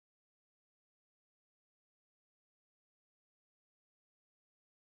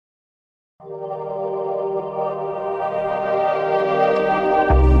Isn't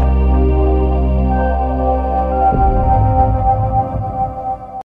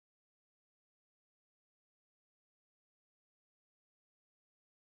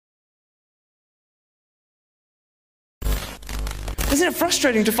it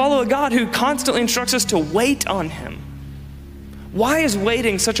frustrating to follow a God who constantly instructs us to wait on him? Why is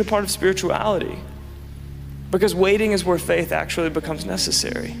waiting such a part of spirituality? Because waiting is where faith actually becomes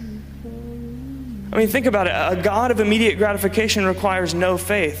necessary. I mean, think about it. A God of immediate gratification requires no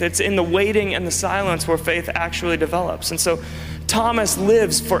faith. It's in the waiting and the silence where faith actually develops. And so Thomas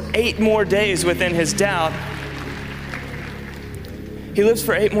lives for 8 more days within his doubt. He lives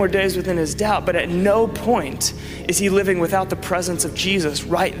for 8 more days within his doubt, but at no point is he living without the presence of Jesus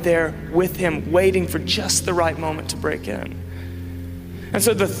right there with him, waiting for just the right moment to break in. And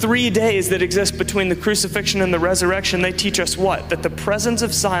so the 3 days that exist between the crucifixion and the resurrection, they teach us what? That the presence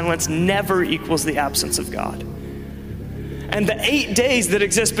of silence never equals the absence of God. And the 8 days that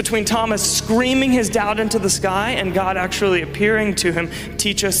exist between Thomas screaming his doubt into the sky and God actually appearing to him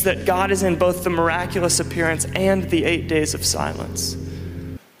teach us that God is in both the miraculous appearance and the 8 days of silence.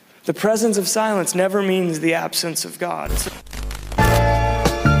 The presence of silence never means the absence of God.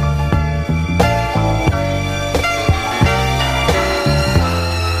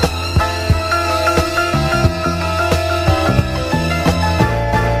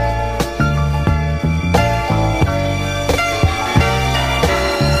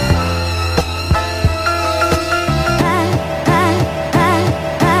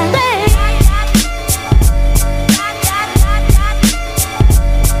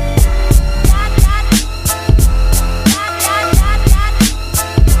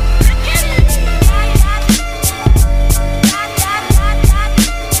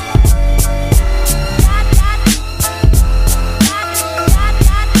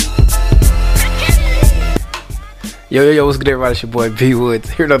 Yo, what's good, everybody? It's your boy B Woods.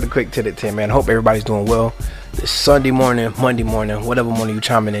 Here another quick 10 at 10, man. Hope everybody's doing well. This Sunday morning, Monday morning, whatever morning you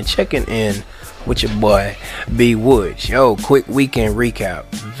chiming in, checking in with your boy B Woods. Yo, quick weekend recap.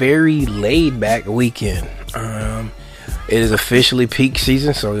 Very laid back weekend. It is officially peak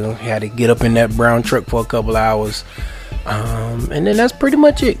season, so you had to get up in that brown truck for a couple hours. And then that's pretty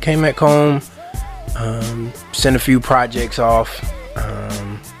much it. Came back home, sent a few projects off.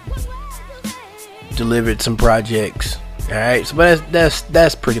 Delivered some projects. All right, so but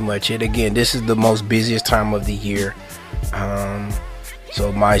that's pretty much it. Again, this is the most busiest time of the year,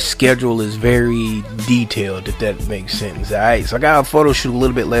 so my schedule is very detailed, if that makes sense. All right, so I got a photo shoot a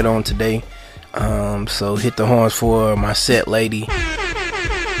little bit later on today, so hit the horns for my set lady.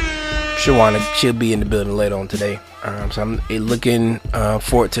 She'll be in the building later on today, so I'm looking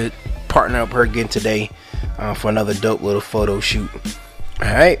forward to partner up her again today for another dope little photo shoot. All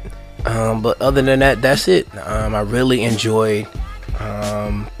right. But other than that, that's it. I really enjoyed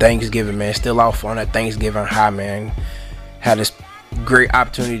Thanksgiving, man. Still off on that Thanksgiving high, man. Had this great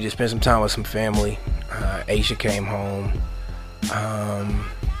opportunity to spend some time with some family. Aisha came home.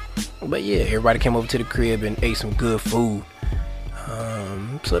 But yeah, everybody came over to the crib and ate some good food.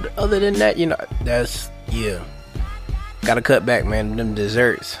 So other than that, you know, that's, yeah. Gotta cut back, man. Them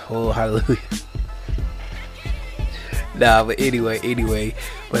desserts. Oh, hallelujah. Nah, but anyway,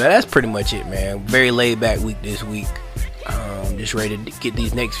 well, that's pretty much it, man. Very laid back week this week. Just ready to get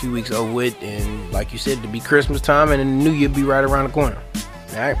these next few weeks over with, and like you said, to be Christmas time, and then the New Year be right around the corner.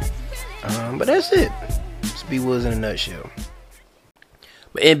 All right, but that's it. It's B Woods in a nutshell.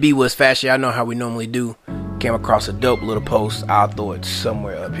 But in B Woods fashion, y'all know how we normally do. Came across a dope little post. I'll throw it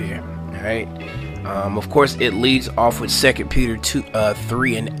somewhere up here. All right. Of course, it leads off with 2 Peter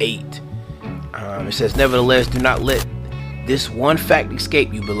 3:8. It says, "Nevertheless, do not let this one fact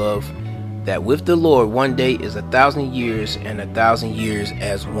escape you, beloved, that with the Lord 1 day is 1,000 years, and 1,000 years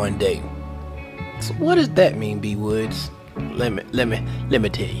as 1 day." So what does that mean, B Woods? Let me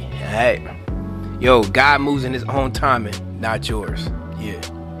tell you. All right. Yo, God moves in his own timing, not yours. Yeah.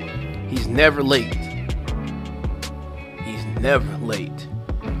 He's never late.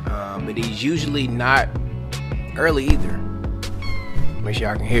 But he's usually not early either. Make sure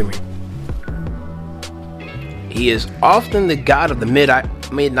y'all can hear me. He is often the God of the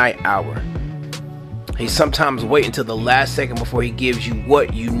midnight hour. He sometimes waits until the last second before he gives you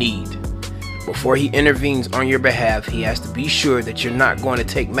what you need. Before he intervenes on your behalf, he has to be sure that you're not going to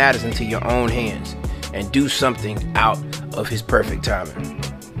take matters into your own hands and do something out of his perfect timing.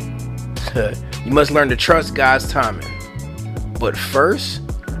 You must learn to trust God's timing. But first,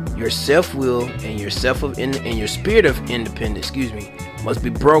 your self-will and your spirit of independence, must be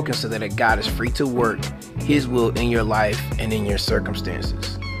broken so that God is free to work his will in your life and in your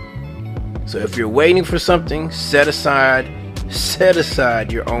circumstances. So if you're waiting for something, set aside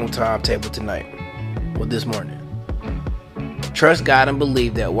your own timetable tonight or this morning. Trust God and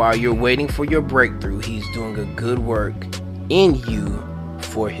believe that while you're waiting for your breakthrough, He's doing a good work in you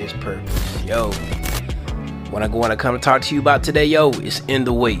for His purpose. Yo, what I want to come and talk to you about today, it's in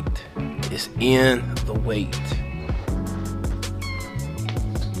the wait. It's in the wait.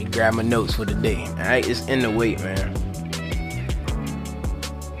 Let me grab my notes for the day. All right, it's in the wait, man.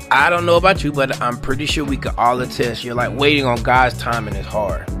 I don't know about you, but I'm pretty sure we could all attest. You're like, waiting on God's timing is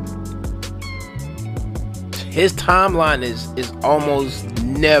hard. His timeline is almost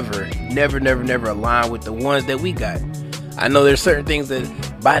never aligned with the ones that we got. I know there's certain things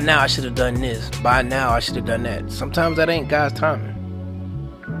that by now I should have done this. By now I should have done that. Sometimes that ain't God's timing.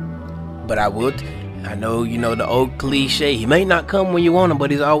 But I know, the old cliche. He may not come when you want him,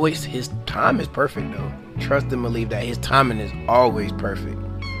 but his time is perfect though. Trust and believe that his timing is always perfect.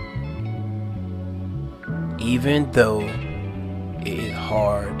 Even though it is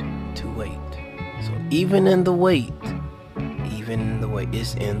hard to wait. So even in the wait, it's in the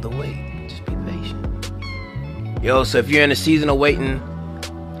wait. Just be patient. Yo, so if you're in a season of waiting,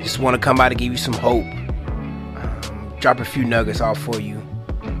 just want to come by to give you some hope. Drop a few nuggets off for you.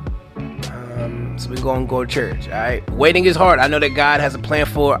 So we're going to go to church, all right? Waiting is hard. I know that God has a plan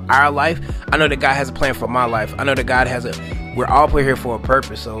for our life. I know that God has a plan for my life. I know that God has we're all put here for a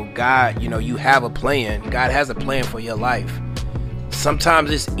purpose. So God, you have a plan. God has a plan for your life. Sometimes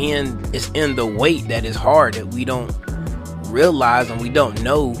it's in the wait that is hard, that we don't realize and we don't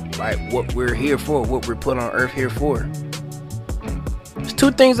know like what we're here for, what we're put on earth here for. There's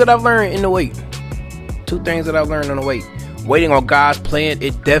two things that I've learned in the wait. Waiting on God's plan,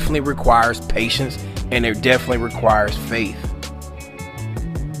 it definitely requires patience and it definitely requires faith.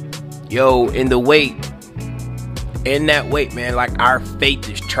 Yo, in that wait, man, like our faith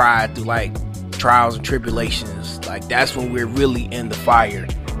is tried through like trials and tribulations. Like that's when we're really in the fire,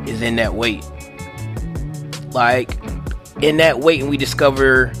 is in that wait. Like in that wait, and we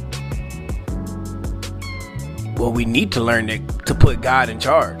discover, well, we need to learn to put God in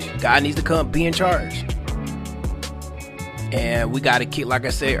charge. God needs to come be in charge. And we got to kick, like I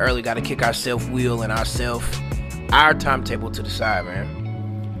said earlier, got to kick our self-will and our timetable to the side, man.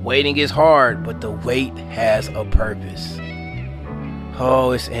 Waiting is hard, but the wait has a purpose.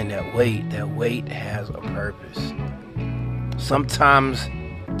 Oh, it's in that wait. That wait has a purpose. Sometimes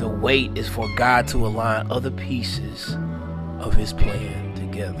the wait is for God to align other pieces of His plan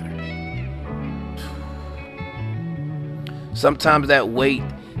together. Sometimes that wait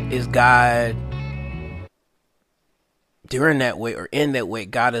is God. During that wait or in that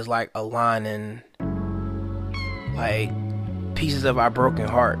wait, God is like aligning like pieces of our broken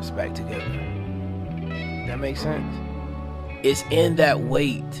hearts back together. That makes sense? It's in that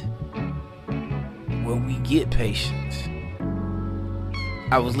wait where we get patience.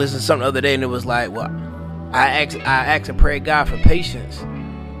 I was listening to something the other day and it was like, well, I asked and prayed God for patience.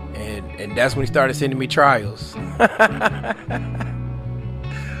 And that's when He started sending me trials.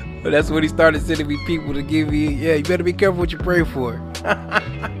 But that's when He started sending me people to give me, you better be careful what you pray for.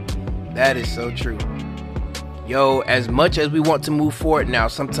 That is so true. Yo, as much as we want to move forward now,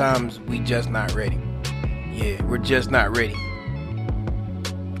 sometimes we just not ready. Yeah, we're just not ready.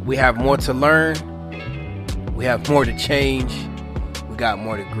 We have more to learn. We have more to change. We got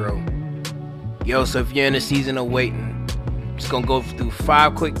more to grow. Yo, so if you're in a season of waiting, I'm just going to go through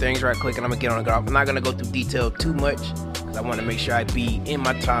 5 quick things right quick and I'm going to get on the go. I'm not going to go through detail too much. I want to make sure I be in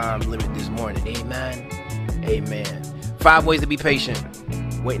my time limit this morning. Amen. 5 ways to be patient.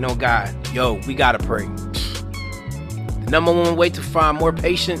 Waiting on God. Yo, we got to pray. The number one way to find more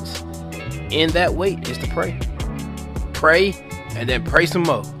patience in that wait is to pray. Pray and then pray some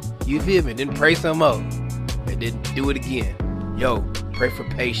more. You feel me? Then pray some more. And then do it again. Yo, pray for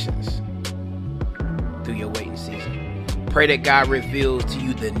patience through your waiting season. Pray that God reveals to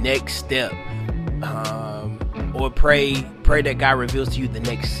you the next step. Or pray that God reveals to you the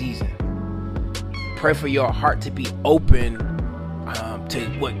next season. Pray for your heart to be open to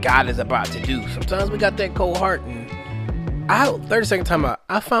what God is about to do. Sometimes we got that cold heart, and 30-second time out,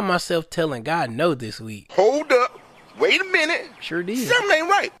 I find myself telling God no this week. Hold up. Wait a minute. Sure did. Something ain't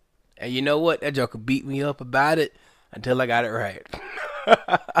right. And you know what? That joker beat me up about it until I got it right.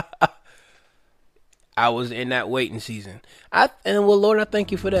 I was in that waiting season. Lord, I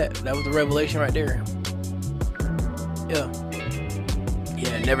thank you for that. That was the revelation right there.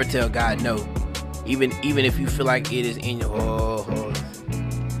 Yeah, never tell God no. Even if you feel like it is in your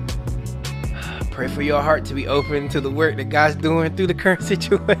pray for your heart to be open to the work that God's doing through the current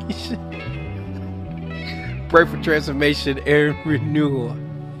situation. Pray for transformation and renewal.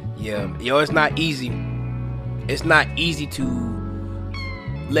 Yeah, it's not easy. It's not easy to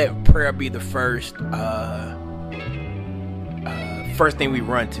let prayer be the first thing we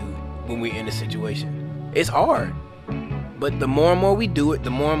run to when we're in a situation. It's hard, but the more and more we do it, the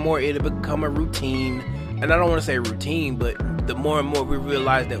more and more it'll become a routine. And I don't want to say routine, but the more and more we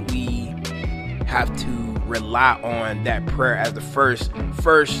realize that we have to rely on that prayer as the first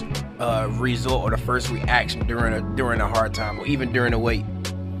result or the first reaction during a hard time, or even during a wait.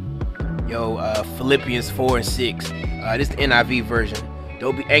 Philippians 4:6. This is the NIV version.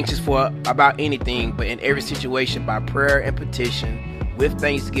 Don't be anxious about anything, but in every situation, by prayer and petition, with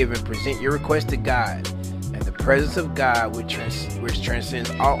thanksgiving, present your request to God, and the presence of God, which transcends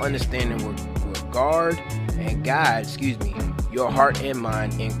all understanding, will guard and guide, your heart and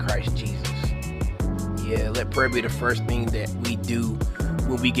mind in Christ Jesus. Yeah, let prayer be the first thing that we do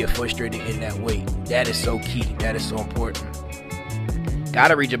when we get frustrated in that wait. That is so key. That is so important.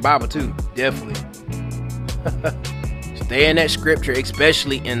 Gotta read your Bible too, definitely. Stay in that scripture,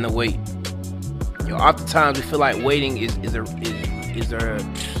 especially in the wait. Oftentimes we feel like waiting is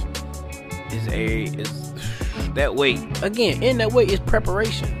that wait. Again, in that wait is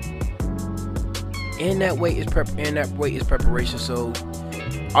preparation. In that wait is preparation. So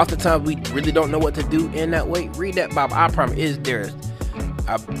oftentimes we really don't know what to do in that wait. Read that Bible. I promise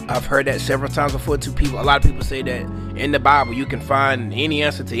I've heard that several times before to people. A lot of people say that in the Bible you can find any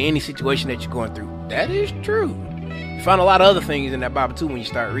answer to any situation that you're going through. That is true. You find a lot of other things in that Bible too when you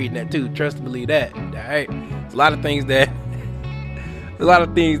start reading that too. Trust and believe that. All right. There's a lot of things that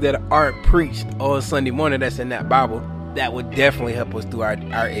aren't preached on Sunday morning that's in that Bible that would definitely help us through our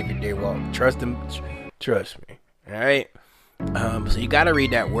everyday walk. Trust me. All right. So you got to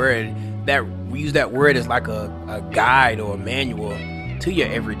read that word. Use that word as like a guide or a manual to your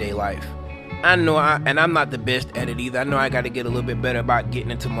everyday life. I know, and I'm not the best at it either. I know I got to get a little bit better about getting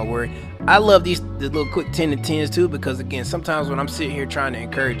into my word. I love the little quick 10 to 10s too, because again, sometimes when I'm sitting here trying to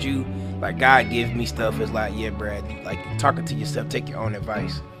encourage you, like God gives me stuff, it's like, yeah, Brad, like talking to yourself, take your own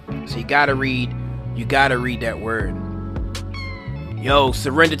advice. So you gotta read that word.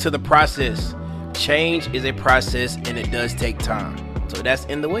 Surrender to the process. Change is a process and it does take time. So that's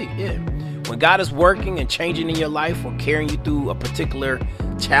in the wait. Yeah. When God is working and changing in your life or carrying you through a particular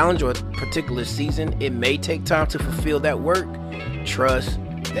challenge or a particular season, it may take time to fulfill that work. Trust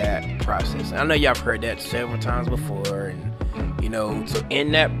that process. I know y'all have heard that several times before, and so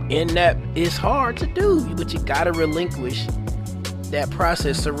in that it's hard to do, but you gotta relinquish that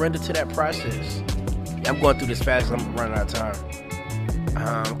process, surrender to that process. I'm going through this fast, I'm running out of time.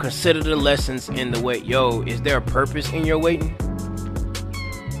 Consider the lessons in the wait. Is there a purpose in your waiting?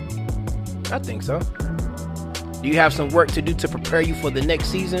 I think so. Do you have some work to do to prepare you for the next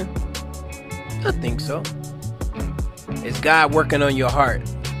season? I think so. Is God working on your heart?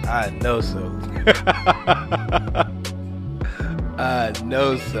 I know so. I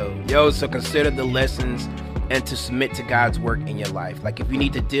know so. So consider the lessons and to submit to God's work in your life. Like if you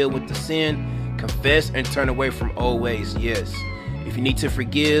need to deal with the sin, confess and turn away from old ways. Yes. If you need to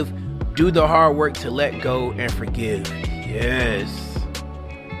forgive, do the hard work to let go and forgive. Yes.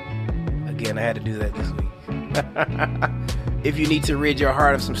 Again, I had to do that this week. If you need to rid your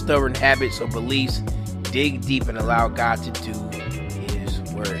heart of some stubborn habits or beliefs, dig deep and allow God to do his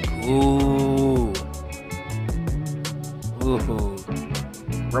work. Ooh.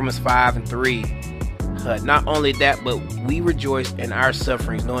 Romans 5:3. Not only that, but we rejoice in our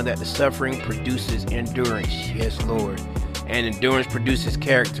sufferings, knowing that the suffering produces endurance. Yes, Lord. And endurance produces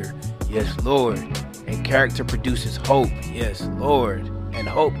character. Yes, Lord. And character produces hope. Yes, Lord. And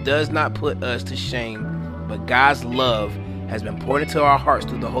hope does not put us to shame, but God's love has been poured into our hearts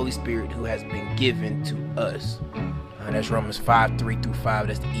through the Holy Spirit who has been given to us. That's Romans 5:3-5.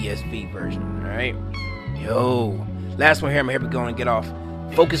 That's the ESV version. All right. Last one here. I'm here we go and get off.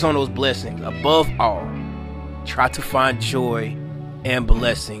 Focus on those blessings. Above all, try to find joy and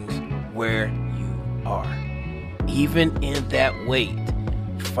blessings where you are. Even in that wait,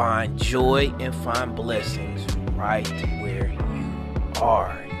 find joy and find blessings right where you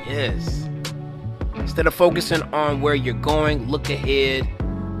are. Yes. Instead of focusing on where you're going, look ahead.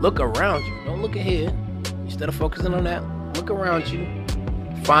 Look around you. Don't look ahead. Instead of focusing on that, look around you.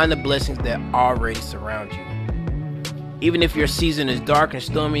 Find the blessings that already surround you. Even if your season is dark and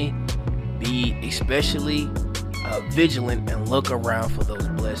stormy, be especially vigilant and look around for those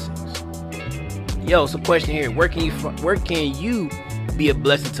blessings. So question here: where can you be a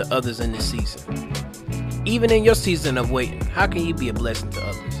blessing to others in this season? Even in your season of waiting, how can you be a blessing to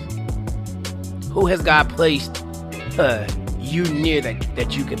others? Who has God placed you near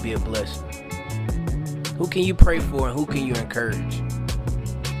that you can be a blessing? Who can you pray for and who can you encourage?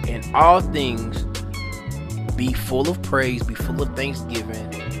 In all things, be full of praise, be full of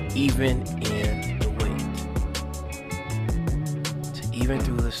thanksgiving, even in the wait. Even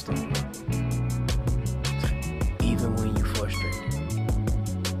through the storm. Even when you're frustrated.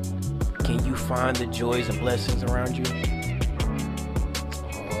 Can you find the joys and blessings around you?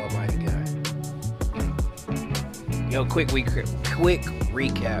 Oh my God. Yo, quick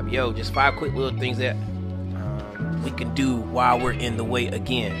recap. Yo, just 5 quick little things that we can do while we're in the wait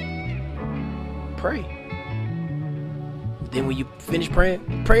again. Pray. Then when you finish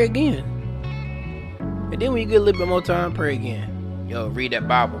praying, pray again. And then when you get a little bit more time, pray again. Yo, read that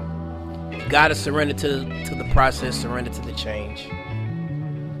Bible. You gotta surrender to the process, surrender to the change.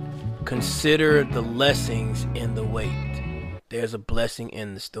 Consider the blessings in the wait. There's a blessing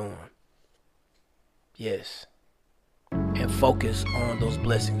in the storm. Yes. And focus on those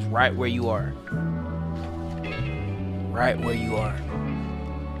blessings right where you are. Right where you are.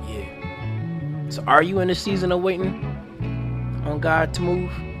 Yeah. So are you in a season of waiting on God to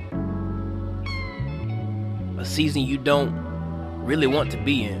move? A season you don't really want to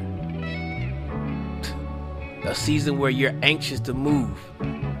be in. A season where you're anxious to move.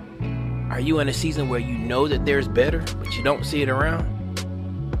 Are you in a season where you know that there's better, but you don't see it around?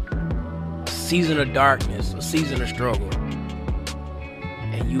 A season of darkness, a season of struggle.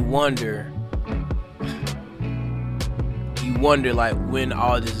 And you wonder like when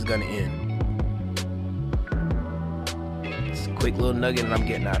all this is gonna end. It's a quick little nugget and I'm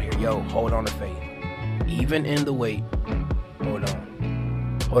getting out of here. Yo, hold on to faith. Even in the wait, hold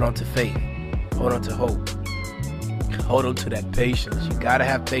on. Hold on to faith. Hold on to hope. Hold on to that patience. You gotta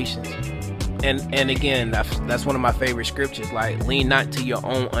have patience. And again, that's one of my favorite scriptures. Like, lean not to your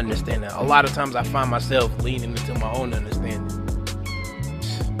own understanding. A lot of times I find myself leaning into my own understanding.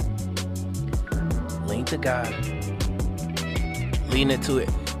 Lean to God. Lean into it.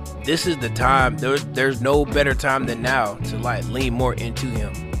 This is the time. There's no better time than now to like lean more into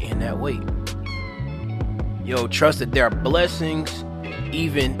Him in that wait. Yo, trust that there are blessings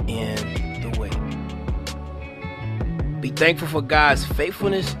even in the wait. Be thankful for God's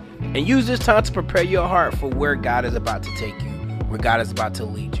faithfulness and use this time to prepare your heart for where God is about to take you, where God is about to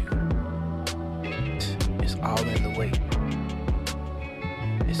lead you. It's all in the wait.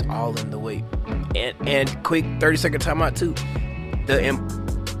 It's all in the wait. And quick 30-second timeout too.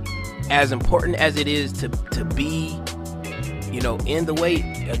 As important as it is to be, in the wait,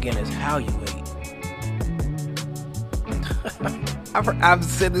 again, is how you wait. I've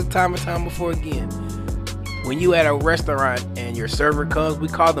said this time and time before again. When you at a restaurant and your server comes, we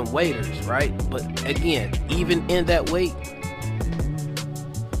call them waiters, right? But again, even in that wait,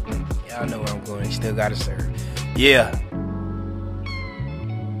 y'all know where I'm going. You still gotta serve. Yeah.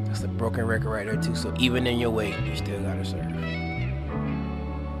 That's a broken record right there too. So even in your wait, you still gotta serve.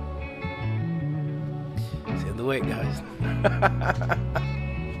 It's in the wait, guys.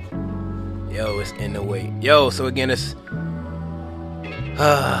 Yo, it's in the wait. Yo, so again, it's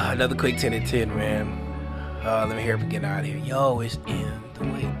another quick 10 and 10, man. Let me hear if we get out of here. Yo, it's in the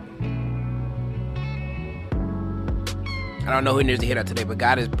wait. I don't know who needs to hear that today, but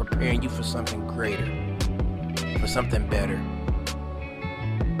God is preparing you for something greater, for something better.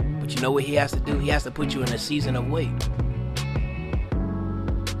 But you know what He has to do? He has to put you in a season of wait.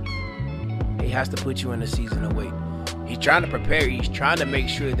 He has to put you in a season of wait. He's trying to prepare you. He's trying to make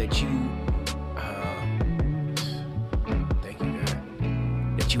sure that you, thank you,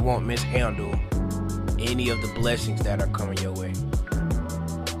 God, that you won't mishandle any of the blessings that are coming your way.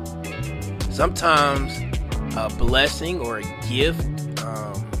 Sometimes a blessing or a gift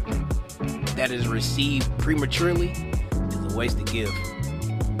that is received prematurely is a wasted gift.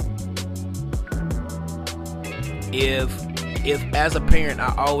 If as a parent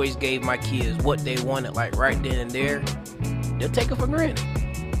I always gave my kids what they wanted like right then and there, they'll take it for granted.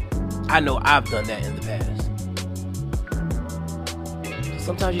 I know I've done that in the past. So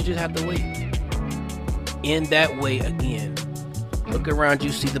sometimes you just have to wait. In that way, again, look around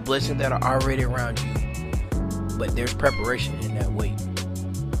you, see the blessings that are already around you, but there's preparation in that wait.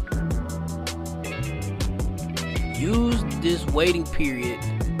 Use this waiting period.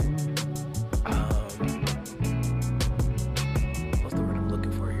 What's the word I'm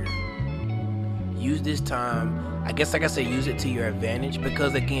looking for here? Use this time. I guess, like I said, use it to your advantage,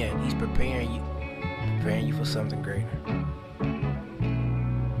 because again, He's preparing you for something greater.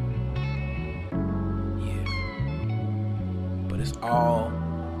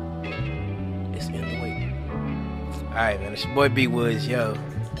 It's in the wait. Alright, man, it's your boy B Woods, yo.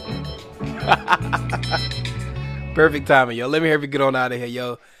 Perfect timing, yo. Let me hear if you get on out of here,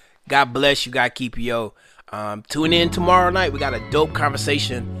 yo. God bless you, God keep you, yo. Tune in tomorrow night. We got a dope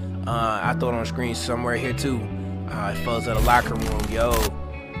conversation I throw it on the screen somewhere here too. Fellas of the Locker Room, yo.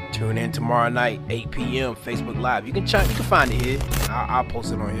 Tune in tomorrow night, 8 p.m. Facebook Live. You can find it here. I'll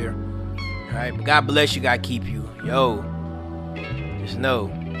post it on here. All right, but God bless you. God keep you, yo. Just know,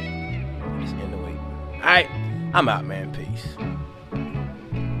 just in the way. All right, I'm out, man. Peace.